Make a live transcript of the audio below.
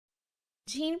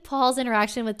Jean Paul's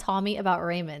interaction with Tommy about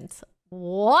Raymond.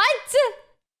 What?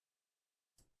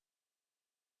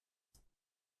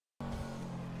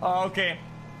 Oh, okay.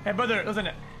 Hey, brother, listen.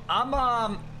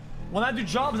 I'm, when I do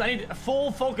jobs, I need a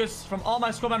full focus from all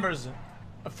my squad members.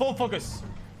 A full focus,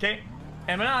 okay?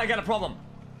 And right now I got a problem.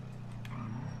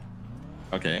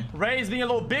 Okay. Ray is being a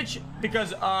little bitch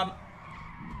because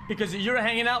you're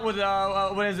hanging out with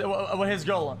his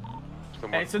girl.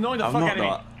 And it's annoying the fuck out of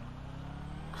me.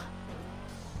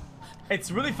 It's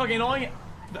really fucking annoying.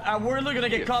 We're literally gonna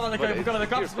get caught by the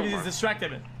cops because he's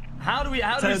distracted. How do we?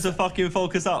 Tell him to fucking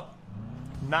focus up.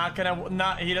 He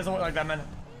doesn't work like that, man.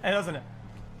 It doesn't.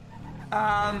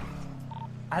 I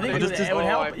think it would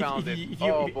help if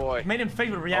you made him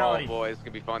favor reality. Oh boy, it's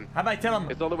gonna be fun. How about I tell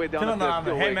him? It's all the way down. Tell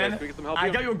him, hey man, I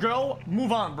got your girl.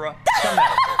 Move on, bro. Tell him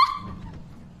that.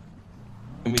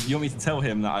 You want me to tell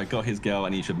him that I got his girl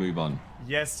and he should move on?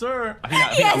 Yes, sir. I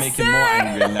think I'll make him more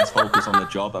angry and less focused on the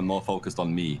job and more focused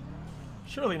on me.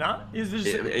 Surely not.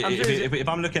 If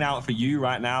I'm looking out for you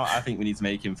right now, I think we need to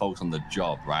make him focus on the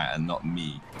job, right, and not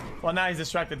me. Well, now he's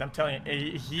distracted. I'm telling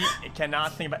you, he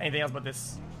cannot think about anything else but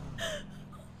this.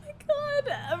 Oh my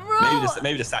god, bro.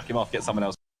 Maybe just sack him off, get someone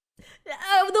else.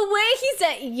 The way he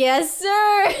said, yes,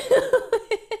 sir.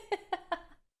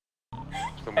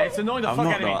 Hey, it's annoying the fuck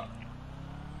out of me.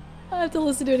 I have to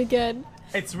listen to it again.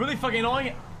 It's really fucking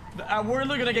annoying. We're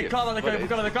literally gonna get caught by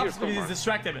the cops because he's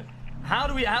distracted. How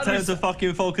do we? Tell him to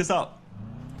fucking focus up.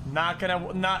 He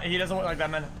doesn't work like that,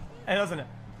 man. It doesn't.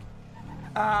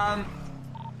 I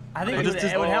think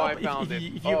it would help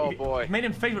if you made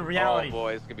him favor reality. Oh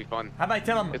boy, it's gonna be fun. How about I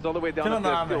tell him? It's all the way down.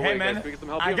 Tell him, hey man,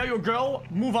 I got your girl.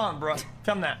 Move on, bro.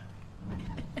 Tell him that.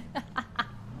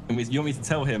 You want me to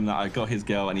tell him that I got his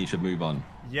girl and he should move on?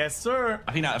 Yes, sir.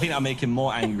 I think I'll make him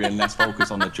more angry and less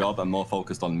focused on the job and more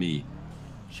focused on me.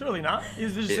 Surely not.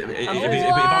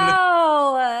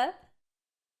 Whoa,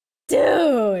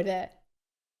 dude,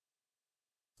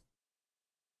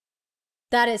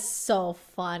 that is so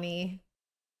funny.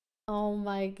 Oh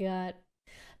my god,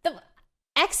 the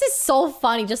X is so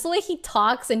funny. Just the way he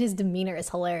talks and his demeanor is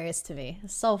hilarious to me.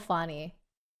 It's so funny.